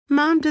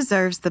Mom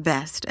deserves the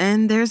best,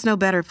 and there's no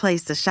better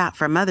place to shop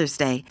for Mother's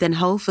Day than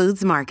Whole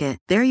Foods Market.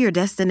 They're your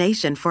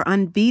destination for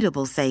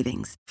unbeatable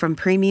savings, from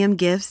premium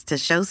gifts to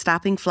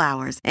show-stopping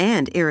flowers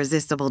and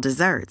irresistible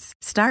desserts.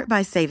 Start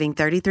by saving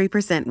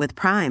 33% with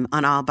Prime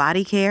on all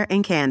body care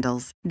and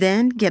candles.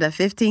 Then get a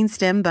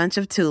 15-stem bunch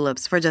of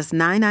tulips for just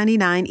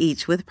 $9.99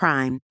 each with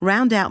Prime.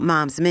 Round out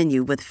Mom's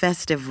menu with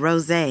festive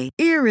rosé,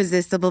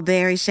 irresistible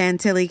berry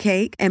chantilly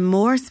cake, and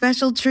more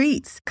special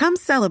treats. Come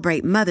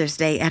celebrate Mother's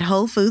Day at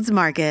Whole Foods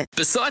Market.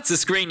 Besides the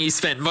screen you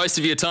spent most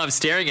of your time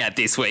staring at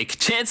this week,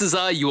 chances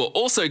are you are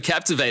also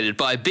captivated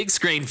by a big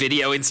screen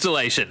video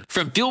installation.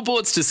 From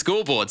billboards to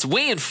scoreboards,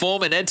 we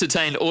inform and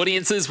entertain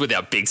audiences with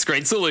our big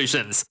screen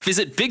solutions.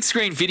 Visit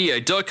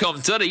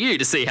bigscreenvideo.com.au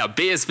to see how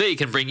BSV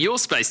can bring your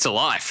space to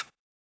life.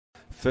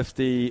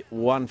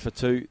 51 for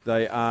 2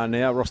 they are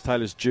now. Ross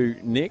Taylor's due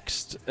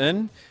next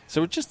in. So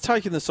we're just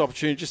taking this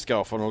opportunity just to go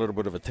off on a little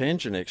bit of a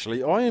tangent,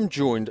 actually. I am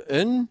joined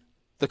in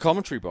the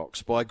commentary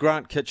box by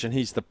Grant Kitchen.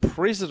 He's the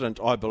president,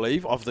 I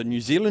believe, of the New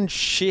Zealand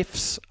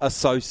Chefs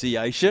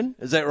Association.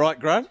 Is that right,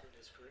 Grant?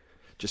 That's correct.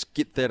 Just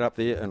get that up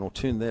there and I'll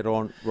turn that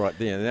on right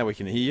there. Now we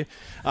can hear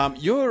you.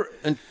 You're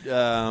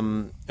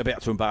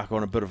about to embark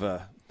on a bit of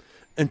a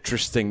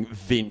interesting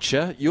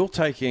venture. You're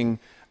taking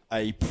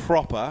a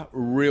proper,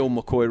 real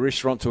McCoy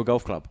restaurant to a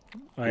golf club.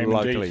 I am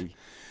locally. Indeed.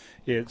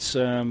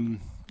 Yeah,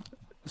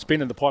 it's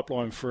been in the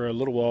pipeline for a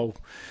little while,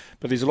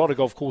 but there's a lot of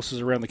golf courses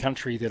around the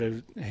country that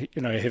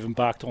have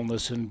embarked on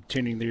this and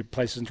turning their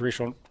places into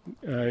restaurant,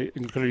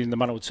 including the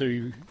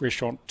Manawatū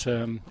restaurant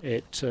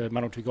at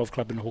Manawatū Golf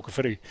Club in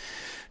Hokowhitu,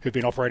 who've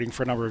been operating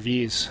for a number of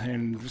years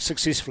and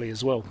successfully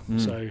as well.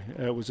 So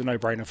it was a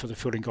no-brainer for the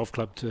Fielding Golf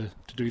Club to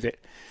do that.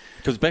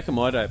 Because back in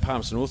my day at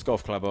Palmerston North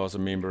Golf Club, I was a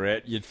member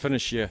at, you'd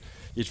finish your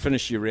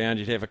round,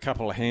 you'd have a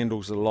couple of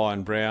handles of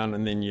Lion Brown,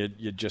 and then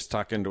you'd just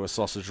tuck into a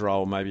sausage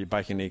roll, maybe a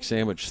bacon egg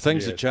sandwich.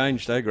 Things have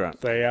changed,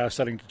 Grant? They are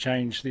starting to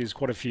change. There's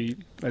quite a few,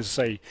 as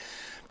I say,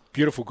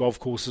 beautiful golf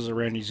courses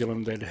around New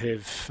Zealand that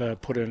have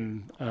put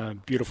in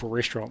beautiful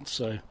restaurants.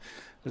 So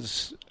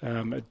it's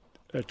a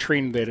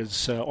trend that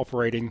is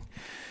operating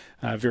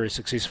very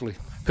successfully.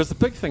 Because the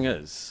big thing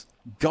is,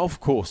 golf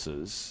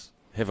courses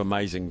have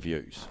amazing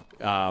views.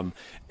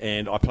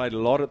 And I played a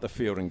lot at the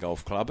Fielding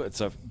Golf Club.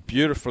 It's a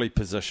beautifully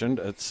positioned.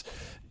 It's,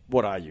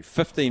 what are you,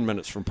 15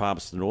 minutes from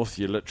Palmerston North.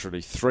 You're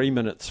literally 3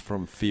 minutes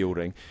from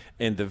Fielding.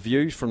 And the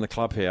views from the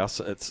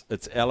clubhouse,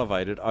 it's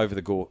elevated over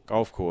the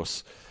golf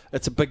course.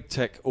 It's a big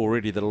tick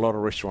already that a lot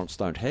of restaurants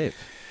don't have.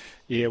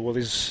 Yeah, well,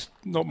 there's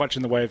not much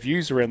in the way of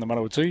views around the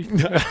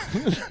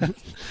Manawatū.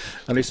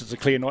 Unless it's a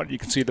clear night, you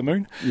can see the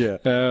moon. Yeah.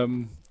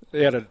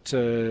 Out at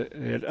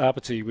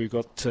Apati, we've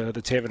got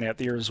the tavern out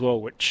there as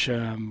well, which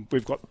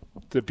we've got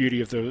the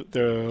beauty of the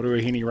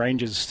Ruahine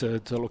Ranges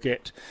to look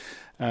at.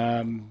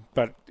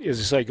 But as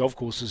I say, golf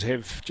courses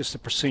have just a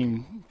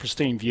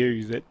pristine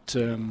view that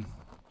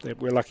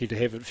we're lucky to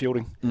have at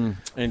Fielding.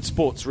 And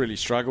sports really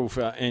struggle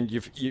for, and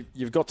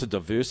you've got to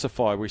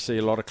diversify. We see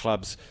a lot of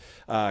clubs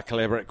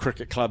collaborate,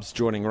 cricket clubs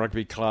joining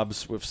rugby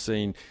clubs. We've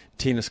seen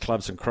tennis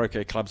clubs and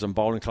croquet clubs and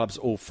bowling clubs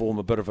all form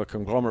a bit of a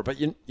conglomerate.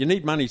 But you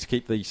need money to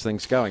keep these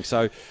things going.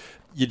 So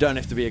you don't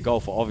have to be a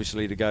golfer,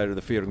 obviously, to go to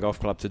the Fielding Golf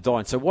Club to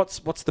dine. So what's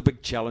the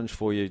big challenge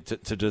for you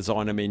to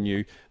design a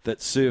menu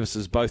that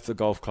services both the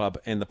golf club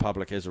and the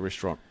public as a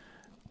restaurant?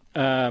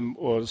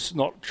 Well, it's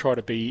not try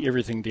to be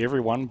everything to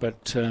everyone,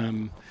 but just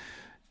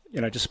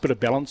a bit of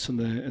balance in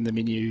the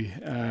menu.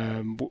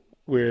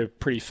 We're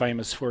pretty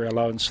famous for our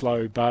low and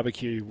slow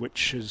barbecue,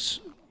 which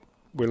is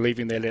we're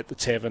leaving that at the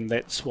tavern.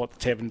 That's what the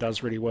tavern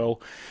does really well.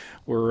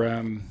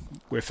 We're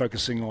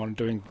focusing on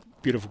doing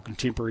beautiful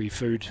contemporary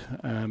food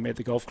at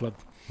the golf club.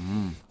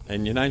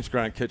 And your name's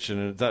Grant Kitchen,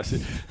 and that's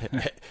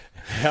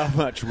how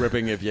much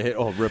ribbing have you had?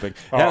 Oh, ribbing.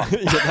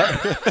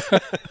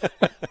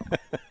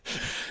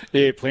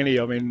 Yeah, plenty.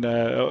 I mean,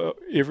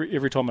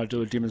 every time I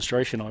do a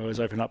demonstration, I always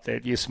open up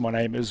that, yes, my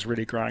name is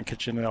really Grant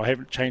Kitchen, and I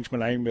haven't changed my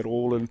name at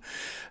all. And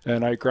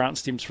Grant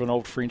stems from an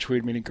old French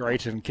word meaning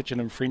great, and kitchen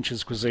in French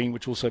is cuisine,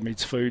 which also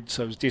means food.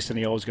 So it was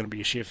destiny I was going to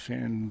be a chef,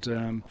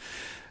 and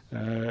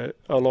a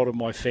lot of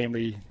my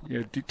family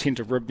tend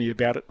to rib me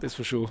about it, that's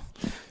for sure.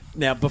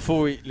 Now,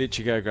 before we let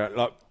you go, Grant,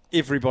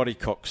 everybody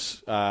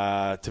cooks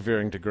to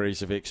varying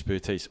degrees of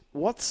expertise.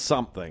 What's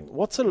a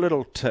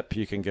little tip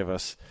you can give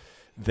us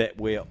that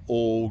we're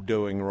all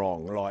doing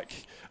wrong?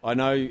 Like, I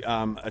know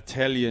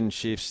Italian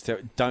chefs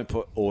don't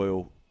put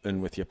oil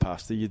in with your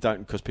pasta. You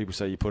don't, because people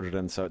say you put it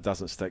in so it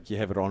doesn't stick. You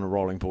have it on a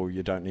rolling boil,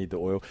 you don't need the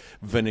oil.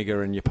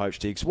 Vinegar in your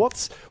poached eggs.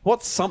 What's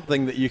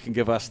something that you can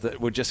give us that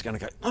we're just going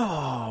to go,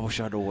 oh, I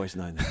wish I'd always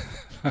known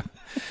that?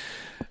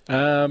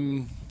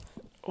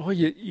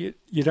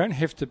 You don't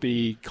have to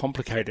be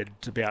complicated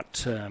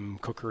about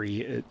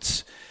cookery.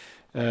 It's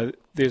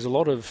there's a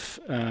lot of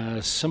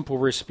simple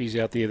recipes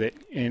out there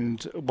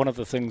and one of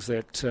the things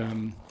that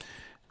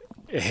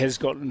has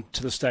gotten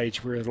to the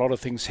stage where a lot of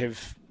things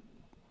have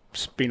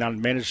been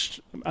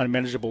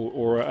unmanageable,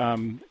 or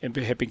and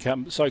have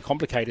become so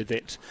complicated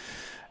that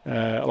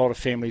a lot of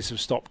families have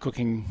stopped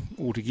cooking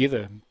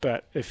altogether.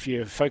 But if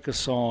you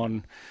focus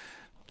on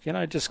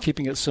just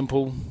keeping it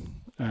simple.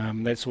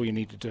 That's all you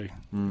need to do.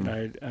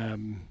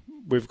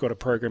 We've got a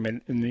program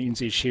in the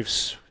NZ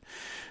Chefs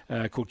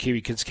called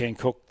Kiwi Kids Can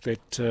Cook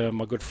that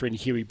my good friend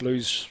Huey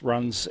Blues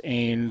runs,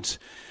 and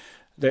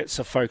that's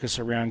a focus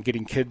around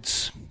getting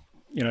kids,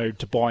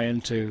 to buy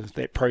into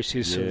that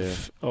process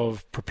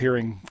of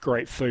preparing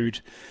great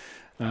food,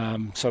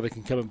 so they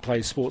can come and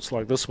play sports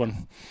like this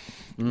one.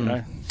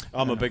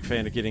 I'm a big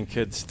fan of getting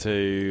kids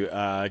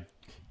to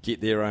get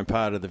their own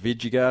part of the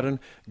veggie garden,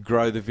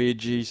 grow the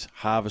veggies,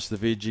 harvest the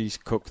veggies,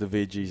 cook the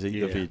veggies, eat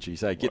the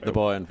veggies. Get the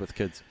buy-in with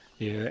kids.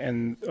 Yeah,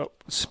 and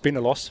it's been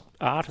a lost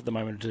art at the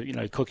moment,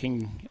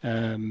 cooking.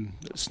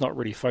 It's not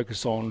really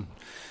focused on,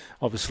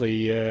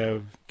 obviously,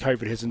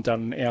 COVID hasn't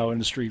done our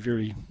industry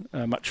very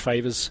much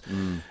favours.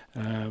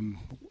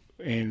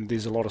 And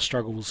there's a lot of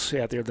struggles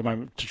out there at the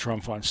moment to try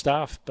and find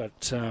staff.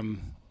 But,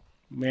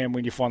 man,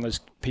 when you find those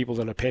people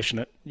that are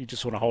passionate, you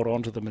just want to hold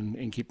on to them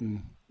and keep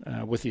them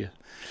with you.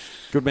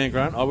 Good man,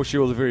 Grant. I wish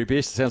you all the very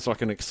best. It sounds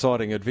like an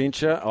exciting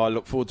adventure. I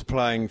look forward to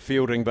playing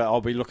fielding, but I'll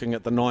be looking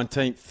at the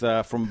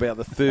 19th from about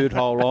the third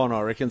hole on,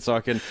 I reckon, so I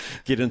can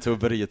get into a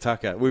bit of your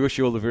tucker. We wish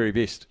you all the very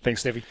best.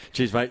 Thanks, Staffy.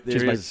 Cheers, mate.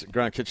 There is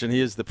Grant Kitchen.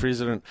 He is the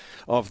president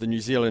of the New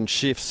Zealand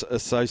Chefs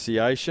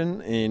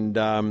Association, and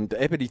the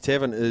Apathy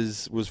Tavern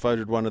was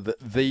voted one of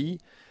the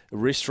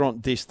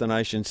restaurant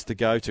destinations to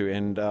go to,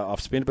 and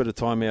I've spent a bit of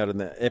time out in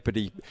the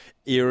Apathy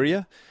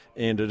area,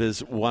 and it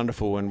is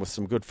wonderful, and with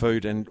some good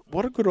food. And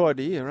what a good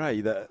idea,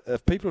 that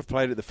if people have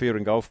played at the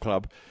Fielding Golf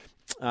Club,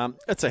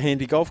 it's a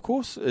handy golf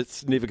course.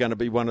 It's never going to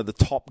be one of the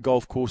top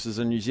golf courses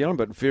in New Zealand,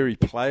 but very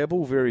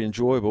playable, very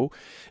enjoyable.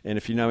 And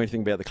if you know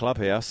anything about the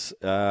clubhouse,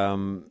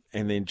 and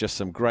then just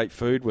some great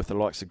food with the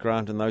likes of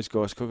Grant and those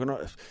guys cooking,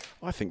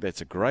 I think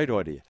that's a great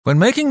idea. When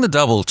making the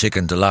double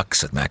chicken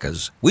deluxe at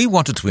Macca's, we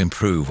wanted to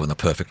improve on the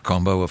perfect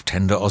combo of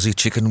tender Aussie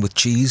chicken with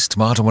cheese,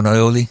 tomato and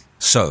aioli.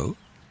 So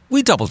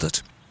we doubled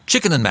it.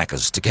 Chicken and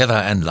Macca's, together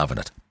and loving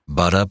it.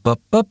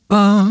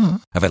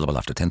 Ba-da-ba-ba-ba. Available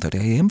after 10:30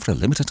 a.m. for a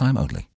limited time only.